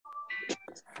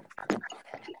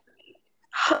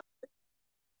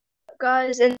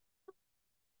guys, and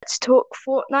let's talk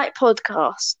Fortnite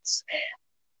podcasts.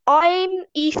 I'm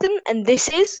Ethan, and this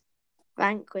is,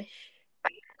 Vanquish.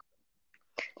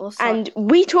 Also, and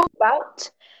we talk about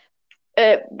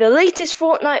the latest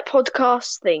Fortnite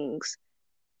podcast things.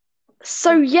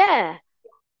 So yeah,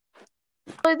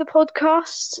 follow the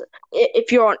podcast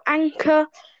if you're on Anchor,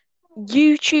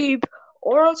 YouTube,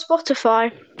 or on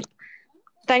Spotify.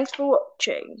 Thanks for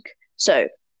watching. So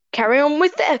carry on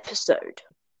with the episode.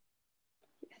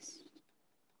 yes.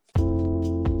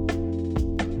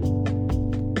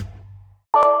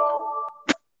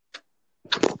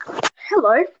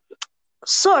 Hello.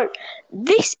 So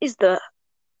this is the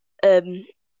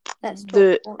Let's talk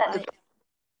the Fortnite.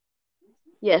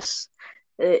 yes,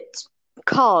 it's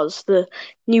Cars, the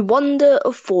new wonder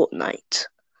of Fortnite.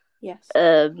 Yes.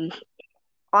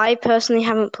 I personally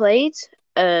haven't played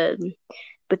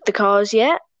with the cars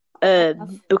yet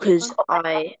because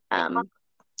I am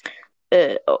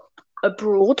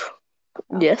abroad.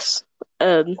 Yes.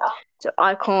 So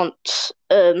I can't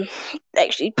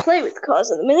actually play with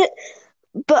cars at the minute.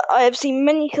 But I have seen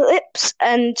many clips,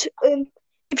 and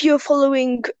if you're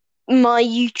following my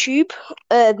YouTube,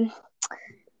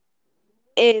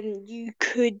 you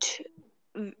could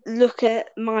look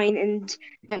at mine and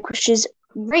Vanquish's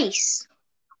race.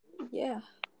 Yeah.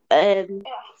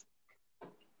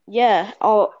 Yeah,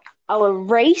 our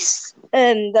race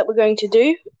that we're going to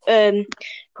do.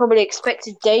 Probably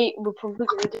expected date. We're probably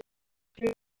going to do.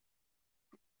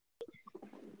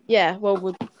 Yeah, well,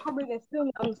 we're probably going to film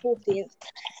it on the 14th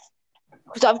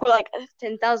because I've got like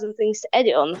 10,000 things to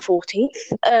edit on the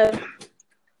 14th.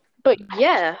 But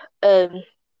yeah,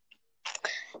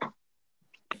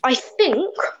 I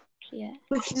think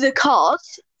with the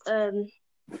cars,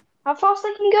 how fast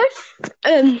they can go?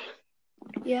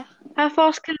 Yeah. How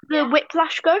fast can the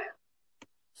Whiplash go?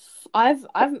 I've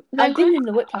been in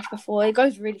the Whiplash before. It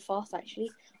goes really fast,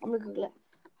 actually. I'm gonna Google it.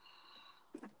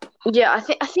 Yeah, I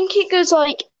think it goes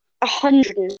like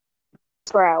 100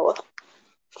 per hour.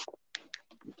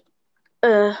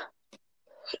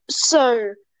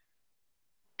 So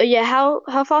yeah, how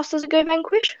fast does it go,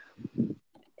 Vanquish?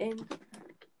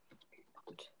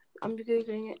 I'm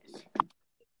googling it.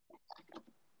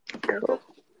 Cool.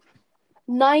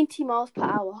 90 miles per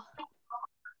hour.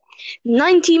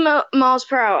 90 miles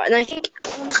per hour, and I think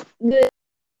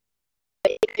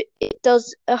it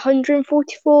does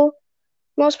 144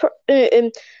 miles per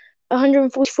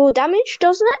 144 damage,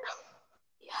 doesn't it?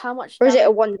 How much? Or is it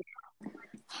a one?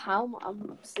 How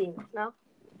I'm seeing it now.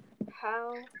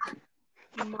 How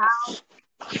much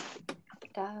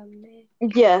damage?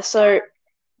 Yeah. So,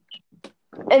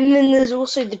 and then there's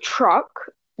also the truck,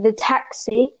 the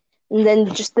taxi, and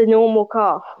then just the normal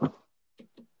car.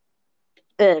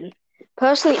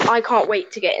 Personally, I can't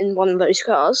wait to get in one of those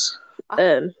cars.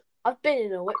 I've been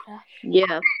in a Whiplash.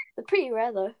 Yeah. They're pretty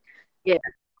rare though. Yeah.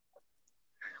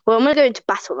 Well, I'm gonna go into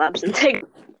Battle Labs and take.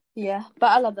 Yeah,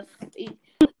 but I love them.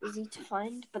 Easy to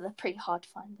find, but they're pretty hard to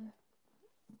find though.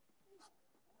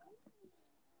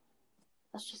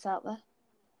 That's just out there.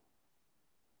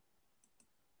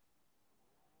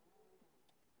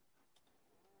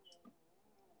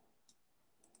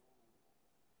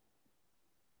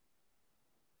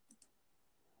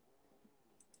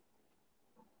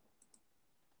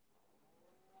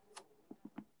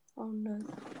 Oh no,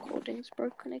 the recording's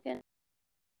broken again.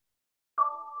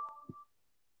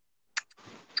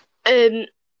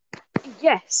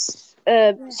 Yes.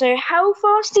 So how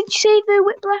fast did you say the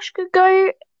Whiplash could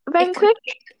go, Vanquish?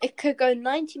 It could go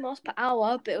 90 miles per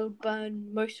hour, but it would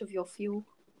burn most of your fuel.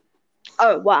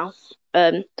 Oh wow.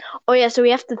 Oh yeah. So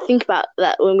we have to think about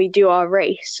that when we do our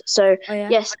race. So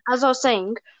yes, as I was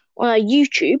saying, on our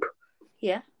YouTube.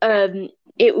 Yeah.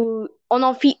 It will on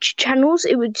our featured channels.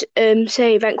 It would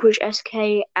say Vanquish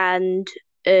SK and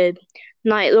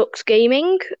Nightlocks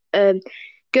Gaming.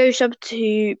 Go sub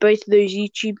to both of those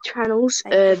YouTube channels.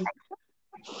 Yeah,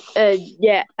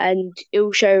 and it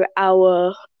will show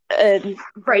our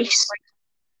race.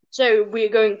 So we're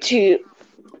going to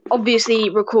obviously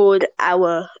record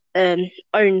our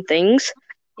own things.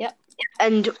 Yep.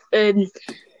 And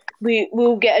we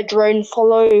will get a drone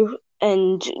follow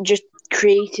and just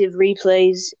creative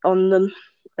replays on them.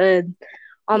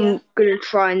 I'm gonna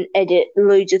try and edit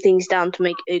loads of things down to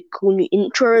make a cool new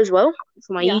intro as well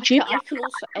for my YouTube. I can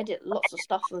also edit lots of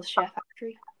stuff for the Share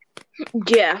Factory.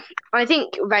 Yeah, I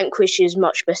think Vanquish is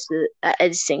much better at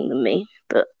editing than me,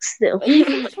 but still. But you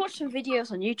can just watch some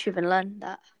videos on YouTube and learn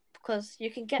that, because you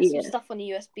can get some stuff on a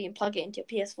USB and plug it into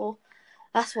your PS4.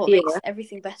 That's what makes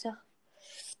everything better.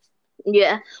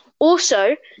 Yeah.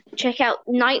 Also, check out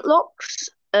Nightlocks.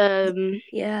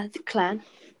 Yeah, the clan.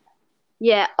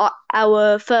 Yeah,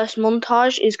 our first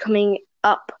montage is coming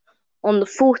up on the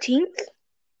 14th.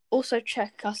 Also,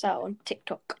 check us out on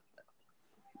TikTok.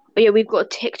 But yeah, we've got a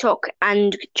TikTok,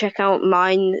 and check out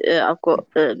mine. I've got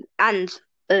and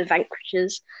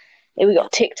Vanquish's. Yeah, we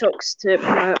got TikToks to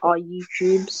promote our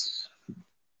YouTubes.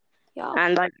 Yeah.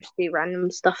 And I just do random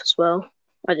stuff as well.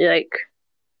 I do like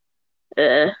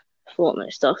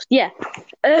Fortnite stuff. Yeah.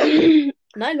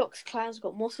 Nilox Clan's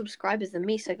got more subscribers than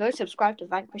me, so go subscribe to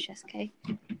Vanquish SK.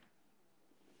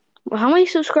 Well, how many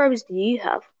subscribers do you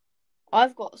have?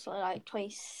 I've got something like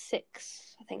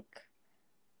 26, I think.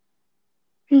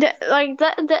 Like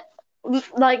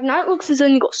Nightlocks has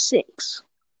only got 6.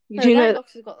 No, Do you know?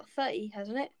 Nilox has got 30,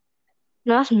 hasn't it?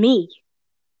 No, that's me.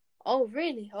 Oh,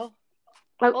 really? Oh.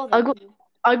 Like, Well, I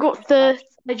got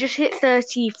I just hit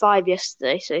 35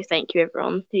 yesterday, so thank you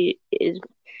everyone who is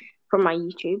from my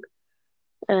YouTube.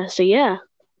 So yeah.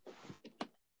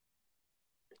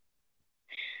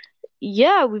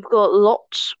 Yeah, we've got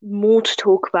lots more to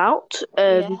talk about.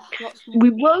 Yeah, lots more. We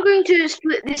were going to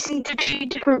split this into 2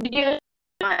 different videos.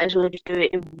 Might as well just do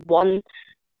it in one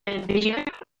video.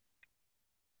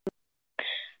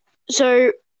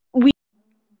 So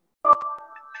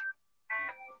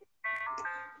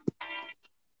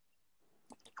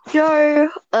Joe,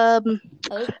 sorry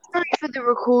for the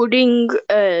recording.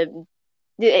 It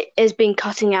has been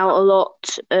cutting out a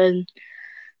lot. So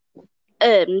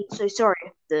sorry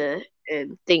if the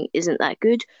thing isn't that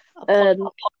good.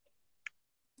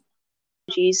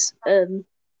 Apologies.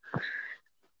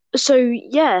 So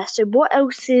yeah. So what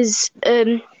else is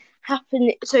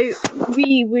happening? So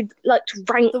we would like to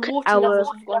rank the water levels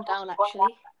have gone down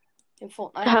actually in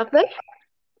Fortnite. Have they?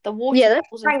 The water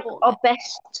levels rank in Fortnite. Our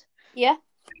best. Yeah.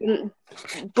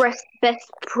 Best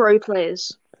pro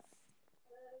players.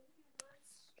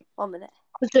 1 minute.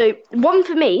 So one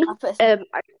for me.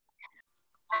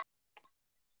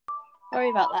 Sorry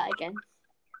about that again.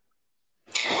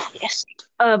 Yes.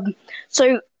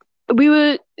 So we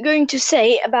were going to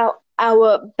say about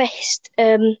our best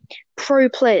pro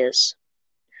players.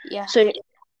 Yeah. So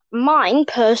mine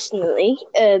personally,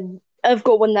 I've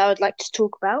got one that I would like to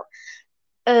talk about.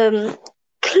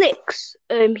 Clix.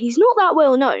 He's not that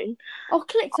well known. Oh,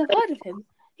 Clix! I've heard of him.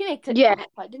 He made Clix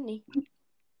fight, didn't he?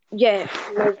 Yeah,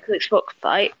 he made Clix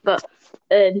fight, but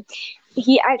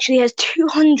he actually has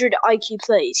 200 IQ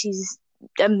plays. He's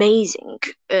amazing.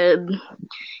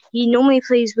 He normally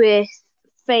plays with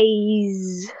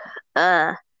FaZe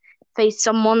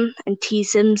someone and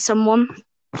T-Sim someone.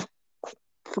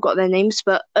 Forgot their names,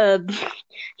 but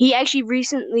he actually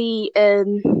recently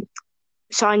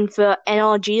signed for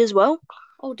NRG as well.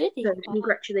 Oh, did he? So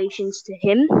congratulations to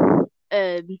him.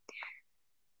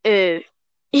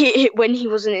 When he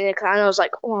wasn't in a clan, I was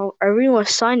like, oh, I really want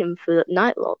to sign him for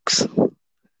Nightlocks.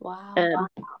 Wow.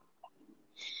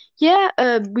 Yeah,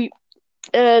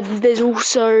 there's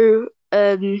also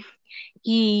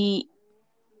he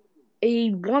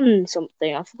won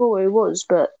something. I forgot what it was,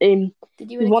 but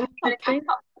did you win a cash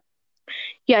cup?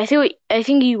 Yeah, I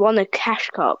think he won a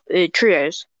cash cup.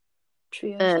 Trios.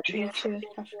 Trios cash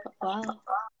cup. Wow.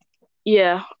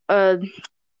 Yeah.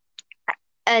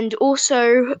 And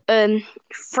also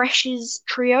Fresh's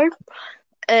trio.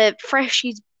 Fresh,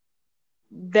 he's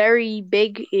very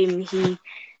big. He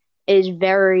is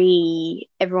very.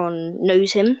 Everyone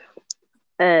knows him.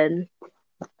 Yeah.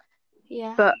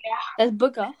 But there's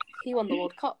Booger. He won the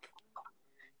World Cup.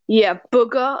 Yeah,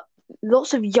 Booger.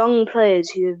 Lots of young players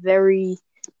who have very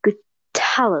good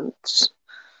talents.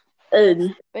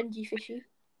 Benji Fishy.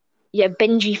 Yeah,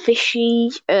 Benji Fishy.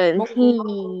 He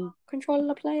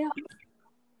controller player.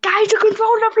 Guy's a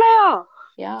controller player.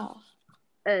 Yeah.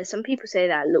 Some people say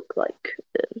that I look like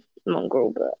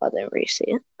Mongrel, but I don't really see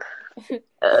it.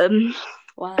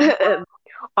 Wow.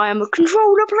 I am a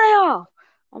controller player.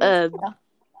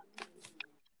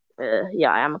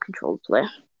 Yeah, I am a controller player.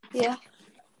 Yeah.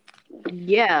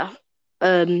 Yeah.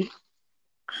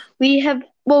 We have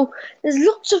there's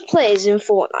lots of players in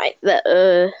Fortnite that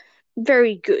are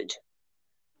very good.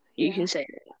 You can say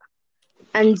that.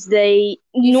 And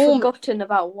You've forgotten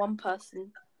about one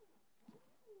person.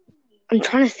 I'm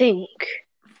trying to think.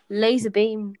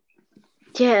 Laserbeam.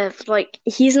 Yeah,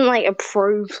 he isn't like a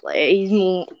pro player. He's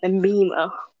more a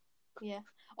memer. Yeah.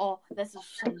 Oh, there's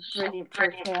some brilliant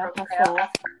pro player I follow.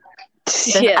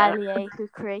 There's Allier who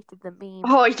created the meme.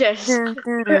 Oh yes,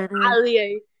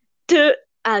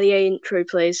 Allier intro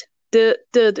plays.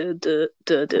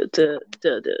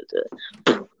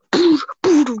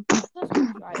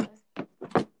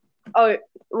 Oh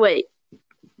wait,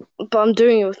 but I'm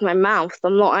doing it with my mouth.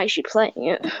 I'm not actually playing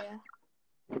it. Yeah.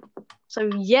 So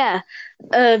yeah,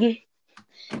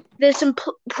 there's some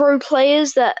pro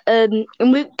players that and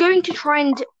we're going to try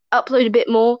and upload a bit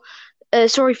more.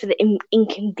 Sorry for the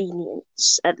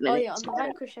inconvenience at the minute. Oh yeah, on the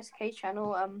Vanquish SK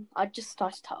channel, I just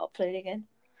started to upload again.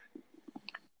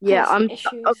 Yeah, I'm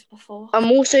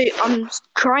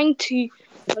trying to,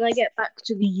 when I get back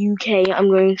to the UK, I'm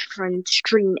going to try and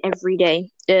stream every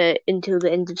day until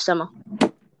the end of summer.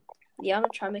 Yeah, I'm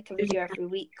gonna try and make a video every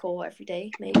week or every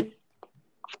day, maybe.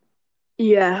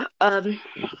 Yeah.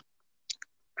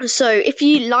 So if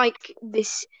you like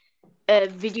this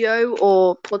video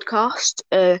or podcast,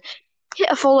 hit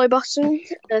a follow button.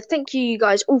 Thank you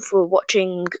guys all for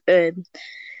watching. Go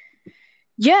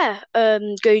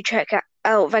check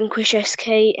out Vanquish SK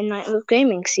and Night Love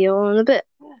Gaming. See you all in a bit.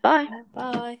 Bye.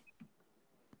 Bye.